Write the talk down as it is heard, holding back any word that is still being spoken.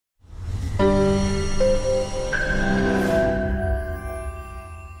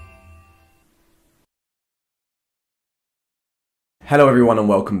Hello everyone and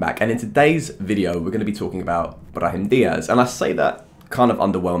welcome back, and in today's video we're going to be talking about Brahim Diaz, and I say that kind of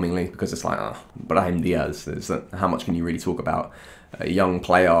underwhelmingly because it's like, Brahim Diaz, how much can you really talk about a young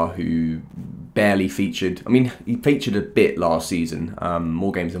player who barely featured? I mean, he featured a bit last season,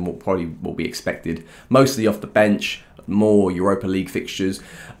 more games than what we expected, mostly off the bench, more Europa League fixtures,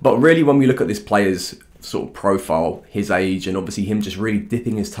 but really when we look at this player's sort of profile, his age, and obviously him just really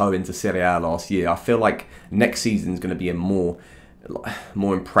dipping his toe into Serie A last year, I feel like next season is going to be a more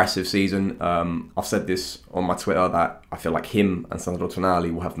impressive season. I've said this on my Twitter that I feel like him and Sandro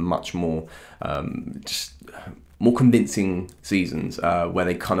Tonali will have much more, just more convincing seasons where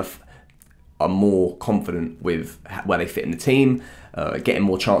they kind of are more confident with where they fit in the team, getting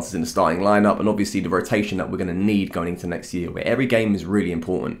more chances in the starting lineup, and obviously the rotation that we're going to need going into next year, where every game is really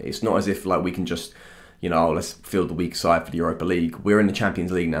important. It's not as if like we can just, you know, oh, let's field the weak side for the Europa League. We're in the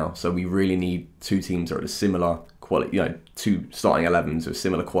Champions League now, so we really need two teams that are at a similar quality, you know, two starting 11s of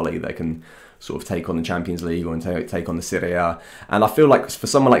similar quality that can sort of take on the Champions League or take on the Serie A. And I feel like for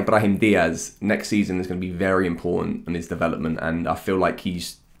someone like Brahim Diaz, next season is going to be very important in his development. And I feel like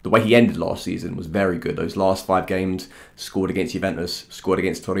the way he ended last season was very good. Those last 5 games, scored against Juventus, scored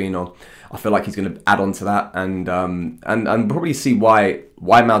against Torino. I feel like he's going to add on to that, and probably see why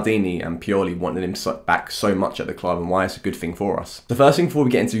Maldini and Pioli wanted him back so much at the club, and why it's a good thing for us. The first thing before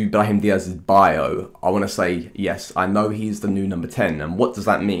we get into Brahim Diaz's bio, I want to say, yes, I know he's the new number 10, and what does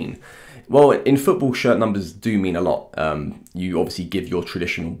that mean? Well, in football, shirt numbers do mean a lot. You obviously give your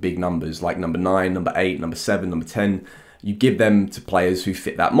traditional big numbers like number 9, number 8, number 7, number 10. You give them to players who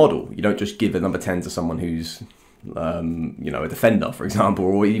fit that model. You don't just give a number 10 to someone who's, you know, a defender, for example,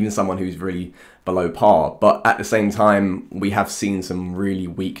 or even someone who's really below par. But at the same time, we have seen some really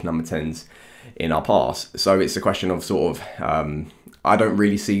weak number 10s in our past. So it's a question of sort of, I don't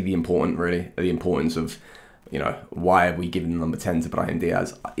really see the importance of, you know, why are we giving number 10 to Brahim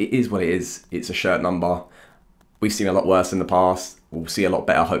Diaz? It is what it is. It's a shirt number. We've seen a lot worse in the past. We'll see a lot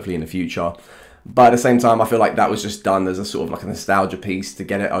better, hopefully, in the future. But at the same time, I feel like that was just done as a sort of like a nostalgia piece to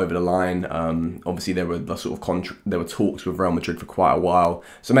get it over the line. Obviously, there were the sort of there were talks with Real Madrid for quite a while,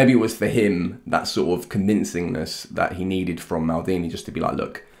 so maybe it was for him that sort of convincingness that he needed from Maldini, just to be like,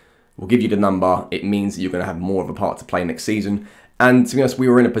 look, we'll give you the number. It means that you're going to have more of a part to play next season. And to be honest, we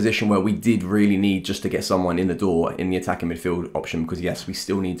were in a position where we did really need just to get someone in the door in the attacking midfield option, because yes, we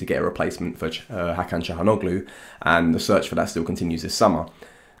still need to get a replacement for Hakan Çalhanoğlu, and the search for that still continues this summer.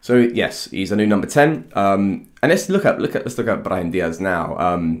 So yes, he's a new number 10. And let's look at Brahim Diaz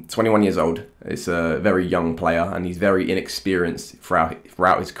now. 21 years old. It's a very young player, and he's very inexperienced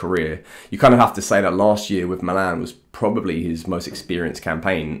throughout his career. You kind of have to say that last year with Milan was probably his most experienced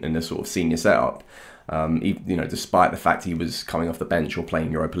campaign in the sort of senior setup. You know, despite the fact he was coming off the bench or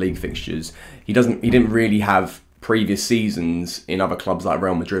playing Europa League fixtures, he didn't really have previous seasons in other clubs like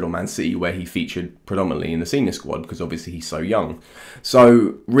Real Madrid or Man City where he featured predominantly in the senior squad, because obviously he's so young.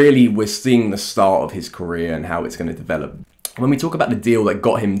 So really we're seeing the start of his career and how it's going to develop. When we talk about the deal that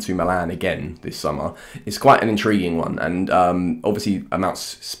got him to Milan again this summer, it's quite an intriguing one, and obviously amounts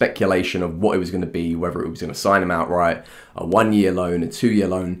speculation of what it was going to be, whether it was going to sign him outright, a 1-year loan, a 2-year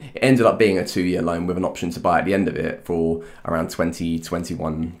loan. It ended up being a 2-year loan with an option to buy at the end of it for around 22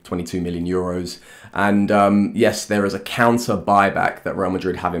 million euros. And yes, there is a counter buyback that Real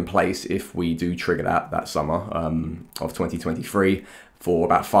Madrid have in place if we do trigger that summer of 2023. For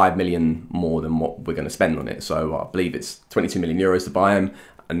about 5 million more than what we're going to spend on it. So I believe it's 22 million euros to buy him,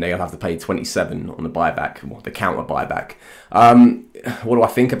 and they'll have to pay 27 on the buyback, well, the counter buyback. What do I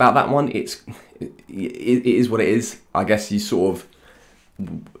think about that one? It is what it is. I guess you sort of,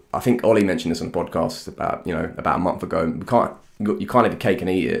 I think Ollie mentioned this on the podcast about a month ago. You can't have a cake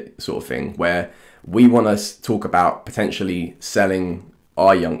and eat it sort of thing, where we want to talk about potentially selling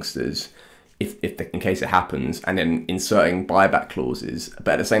our youngsters in case it happens, and then inserting buyback clauses.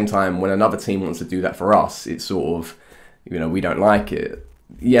 But at the same time, when another team wants to do that for us, it's sort of, you know, we don't like it.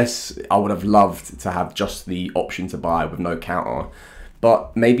 Yes, I would have loved to have just the option to buy with no counter,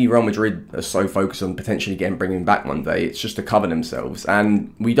 but maybe Real Madrid are so focused on potentially bringing him back one day, it's just to cover themselves.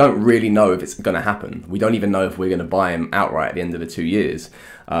 And we don't really know if it's going to happen. We don't even know if we're going to buy him outright at the end of the 2 years.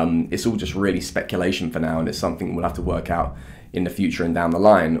 It's all just really speculation for now, and it's something we'll have to work out in the future and down the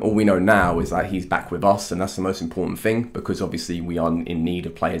line. All we know now is that he's back with us, and that's the most important thing, because obviously we are in need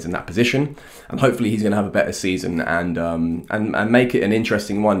of players in that position, and hopefully he's going to have a better season and make it an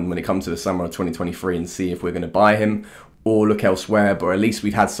interesting one when it comes to the summer of 2023, and see if we're going to buy him or look elsewhere. But at least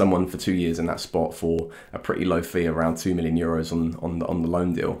we've had someone for 2 years in that spot for a pretty low fee, around 2 million euros on the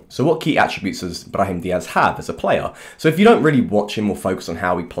loan deal. So what key attributes does Brahim Diaz have as a player? So if you don't really watch him or focus on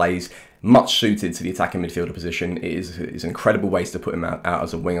how he plays, much suited to the attacking midfielder position. It is an incredible ways to put him out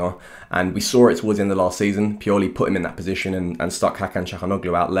as a winger, and we saw it towards the end of last season. Pioli put him in that position and stuck Hakan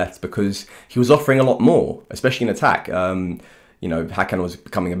Çalhanoğlu out left because he was offering a lot more, especially in attack. You know, Hakan was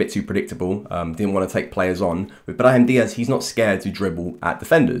becoming a bit too predictable, didn't want to take players on. With Brahim Diaz, he's not scared to dribble at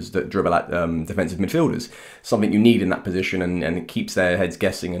defenders, that dribble at defensive midfielders. Something you need in that position, and it keeps their heads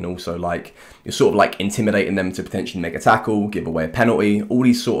guessing, and also like you're sort of like intimidating them to potentially make a tackle, give away a penalty, all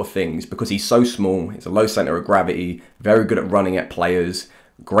these sort of things, because he's so small, he's a low centre of gravity, very good at running at players,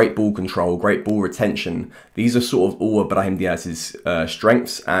 great ball control, great ball retention. These are sort of all of Brahim Diaz's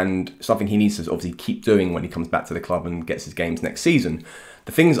strengths, and something he needs to obviously keep doing when he comes back to the club and gets his games next season.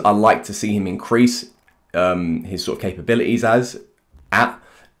 The things I like to see him increase his sort of capabilities at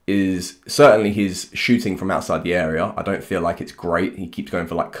is certainly his shooting from outside the area. I don't feel like it's great. He keeps going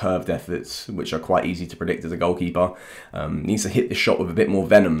for like curved efforts, which are quite easy to predict as a goalkeeper. Needs to hit the shot with a bit more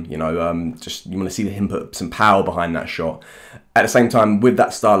venom, you know, just you want to see him put some power behind that shot. At the same time, with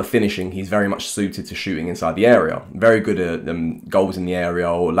that style of finishing, he's very much suited to shooting inside the area. Very good at goals in the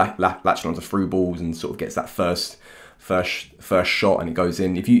area, or latching onto through balls and sort of gets that first shot and it goes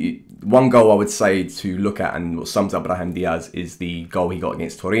in. One goal I would say to look at, and what sums up Brahim Diaz, is the goal he got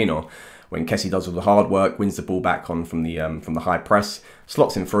against Torino, when Kessie does all the hard work, wins the ball back on from the high press,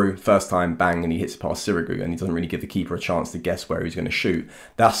 slots him through, first time, bang, and he hits past Sirigu, and he doesn't really give the keeper a chance to guess where he's going to shoot.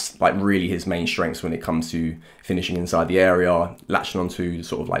 That's like really his main strengths when it comes to finishing inside the area, latching onto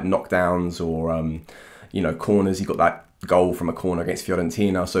sort of like knockdowns or you know, corners. He got that goal from a corner against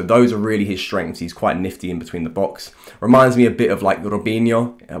Fiorentina. So those are really his strengths. He's quite nifty in between the box. Reminds me a bit of like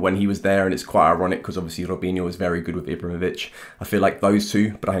Robinho when he was there, and it's quite ironic because obviously Robinho was very good with Ibrahimovic. I feel like those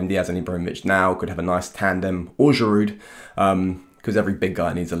two, Brahim Diaz and Ibrahimovic, now could have a nice tandem, or Giroud, because every big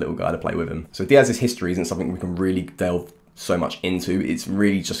guy needs a little guy to play with him. So Diaz's history isn't something we can really delve so much into. It's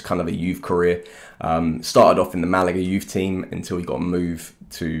really just kind of a youth career. Started off in the Malaga youth team until he got moved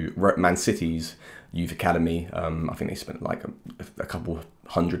to Man City's youth academy. I think they spent like a couple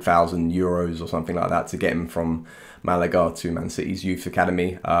 €100,000 or something like that to get him from Malaga to Man City's youth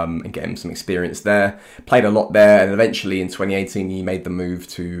academy and get him some experience there. Played a lot there, and eventually in 2018 he made the move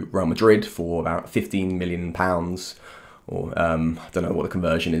to Real Madrid for about £15 million, or I don't know what the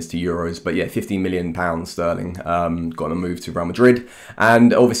conversion is to euros, but yeah, £15 million sterling. Got on a move to Real Madrid,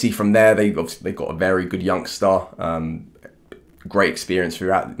 and obviously from there they got a very good youngster. Great experience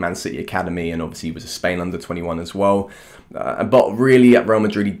throughout Man City Academy, and obviously he was a Spain under-21 as well. But really at Real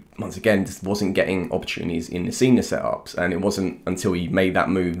Madrid, he once again just wasn't getting opportunities in the senior setups, and it wasn't until he made that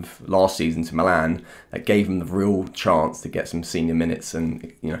move last season to Milan that gave him the real chance to get some senior minutes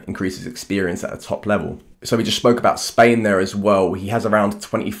and, you know, increase his experience at a top level. So we just spoke about Spain there as well. He has around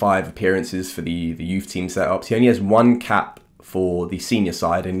 25 appearances for the youth team setups. He only has one cap for the senior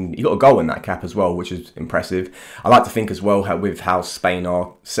side, and he got a goal in that cap as well, which is impressive. I like to think as well with how Spain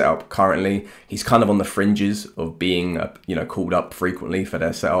are set up currently, he's kind of on the fringes of being you know, called up frequently for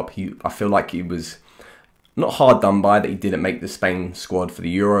their setup. I feel like he was not hard done by that he didn't make the Spain squad for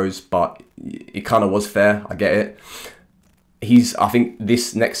the Euros, but it kind of was fair. I get it. I think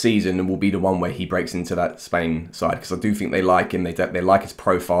this next season will be the one where he breaks into that Spain side, because I do think they like him. They like his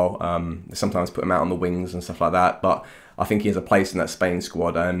profile. They sometimes put him out on the wings and stuff like that, but I think he has a place in that Spain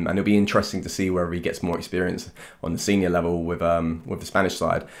squad, and it'll be interesting to see whether he gets more experience on the senior level with the Spanish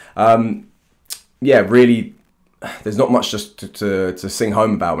side. Yeah, really, there's not much just to sing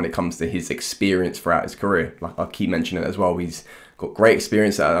home about when it comes to his experience throughout his career. Like I keep mentioning it as well, he's got great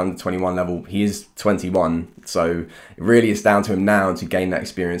experience at under-21 level. He is 21, so it really is down to him now to gain that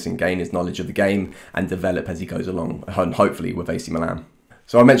experience and gain his knowledge of the game and develop as he goes along, and hopefully with AC Milan.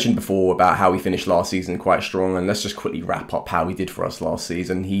 So I mentioned before about how he finished last season quite strong, and let's just quickly wrap up how he did for us last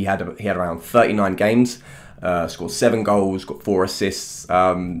season. He had around 39 games, scored 7 goals, got 4 assists.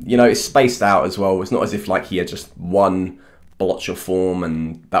 You know, it's spaced out as well. It's not as if like he had just one blotch of form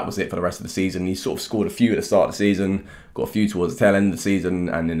and that was it for the rest of the season. He sort of scored a few at the start of the season, got a few towards the tail end of the season,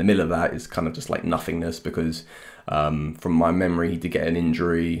 and in the middle of that is kind of just like nothingness, because from my memory he did get an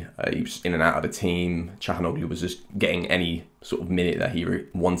injury. He was in and out of the team. Çalhanoğlu was just getting any sort of minute that he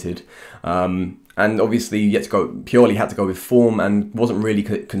wanted, and obviously Pioli had to go with form and wasn't really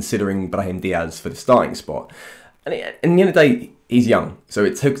considering Brahim Diaz for the starting spot. And at the end of the day, he's young, so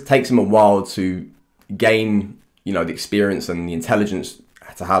it takes him a while to gain, you know, the experience and the intelligence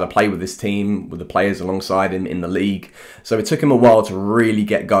to how to play with this team, with the players alongside him in the league. So it took him a while to really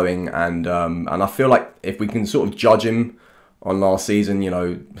get going, and I feel like if we can sort of judge him on last season, you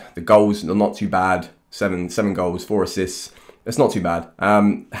know, the goals are not too bad. 7 goals, 4 assists. it's not too bad.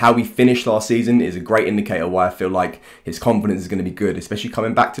 How we finished last season is a great indicator why I feel like his confidence is going to be good, especially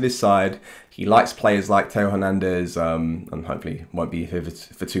coming back to this side. He likes players like Theo Hernandez, and hopefully won't be here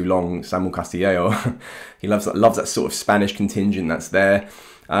for too long, Samuel Castillejo. He loves that sort of Spanish contingent that's there.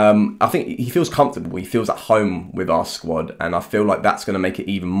 I think he feels comfortable. He feels at home with our squad, and I feel like that's going to make it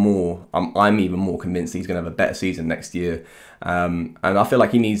even more. I'm even more convinced he's going to have a better season next year. And I feel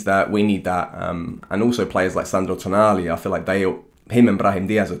like he needs that. We need that. And also players like Sandro Tonali. I feel like him and Brahim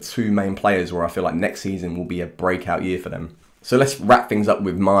Diaz are two main players where I feel like next season will be a breakout year for them. So let's wrap things up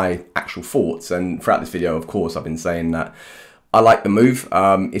with my actual thoughts. And throughout this video, of course, I've been saying that I like the move.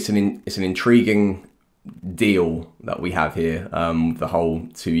 It's an intriguing deal that we have here, the whole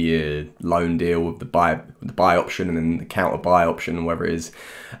 2-year loan deal with the buy option and then the counter buy option, whatever it is.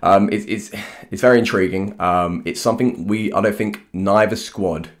 It's very intriguing. It's something I don't think neither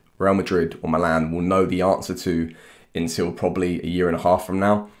squad, Real Madrid or Milan, will know the answer to until probably a year and a half from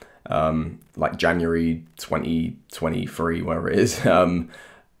now, like January 2023, whatever it is.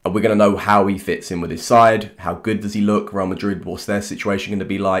 We're going to know how he fits in with his side. How good does he look? Real Madrid, what's their situation going to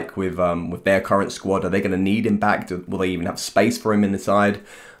be like with their current squad? Are they going to need him back? Will they even have space for him in the side?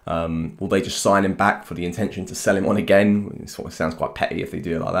 Will they just sign him back for the intention to sell him on again? It sort of sounds quite petty if they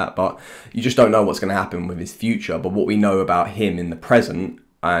do it like that, but you just don't know what's going to happen with his future. But what we know about him in the present,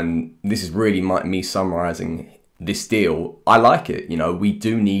 and this is really me summarising this deal, I like it. You know, we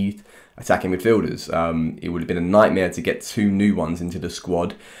do need attacking midfielders. It would have been a nightmare to get 2 new ones into the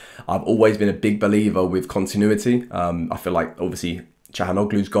squad. I've always been a big believer with continuity. I feel like obviously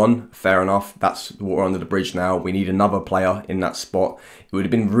Çalhanoğlu's gone, fair enough. That's water under the bridge now. We need another player in that spot. It would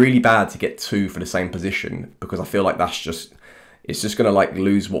have been really bad to get 2 for the same position, because I feel like it's just going to like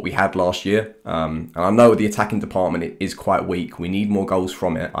lose what we had last year. And I know the attacking department is quite weak. We need more goals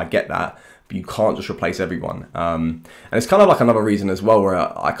from it. I get that. You can't just replace everyone. And it's kind of like another reason as well where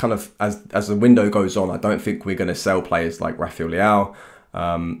I kind of, as the window goes on, I don't think we're going to sell players like Rafael Leao,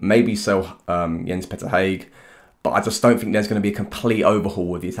 maybe sell Jens Petter Hage, but I just don't think there's going to be a complete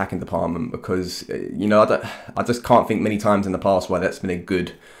overhaul of the attacking department, because, you know, I just can't think many times in the past where that's been a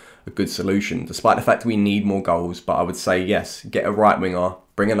good solution, despite the fact we need more goals. But I would say, yes, get a right winger,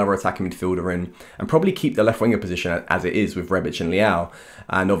 bring another attacking midfielder in, and probably keep the left winger position as it is with Rebic and Leao.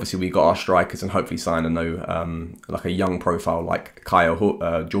 And obviously we got our strikers, and hopefully sign like a young profile like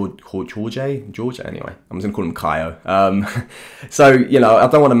George. Anyway, I'm just gonna call him Caio. So, you know, I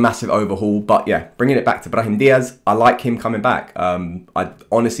don't want a massive overhaul, but yeah, bringing it back to Brahim Diaz, I like him coming back. I'm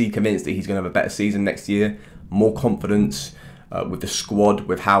honestly convinced that he's gonna have a better season next year, more confidence. With the squad,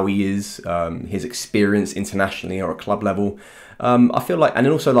 with how he is, his experience internationally or at club level. I feel like, and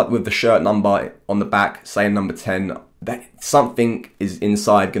then also like with the shirt number on the back, saying number 10, that something is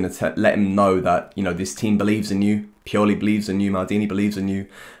inside going to let him know that, you know, this team believes in you, Pioli believes in you, Maldini believes in you,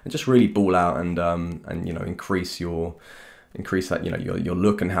 and just really ball out and you know, increase that, you know, your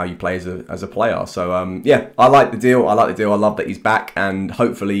look and how you play as a player. So yeah, I like the deal. I love that he's back, and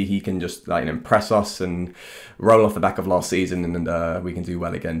hopefully he can just like impress us and roll off the back of last season, and we can do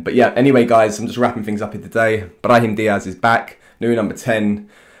well again. But yeah, anyway, guys, I'm just wrapping things up here today. Brahim Diaz is back, new number 10.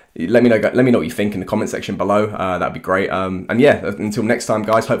 Let me know what you think in the comment section below. That'd be great. And yeah, until next time,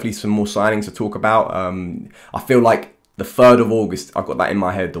 guys. Hopefully some more signings to talk about. I feel like the 3rd of August, I've got that in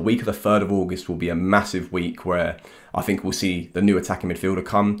my head. The week of the 3rd of August will be a massive week where I think we'll see the new attacking midfielder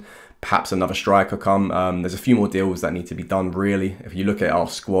come, perhaps another striker come. There's a few more deals that need to be done, really. If you look at our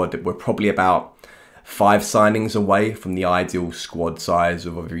squad, we're probably about 5 signings away from the ideal squad size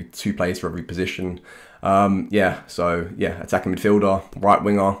of every 2 players for every position. Yeah, so yeah, attacking midfielder, right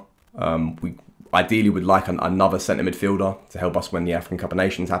winger. We ideally would like another centre midfielder to help us when the African Cup of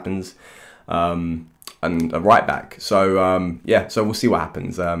Nations happens. And a right back. So yeah, so we'll see what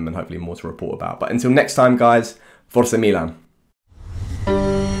happens, and hopefully more to report about. But until next time, guys, Forza Milan.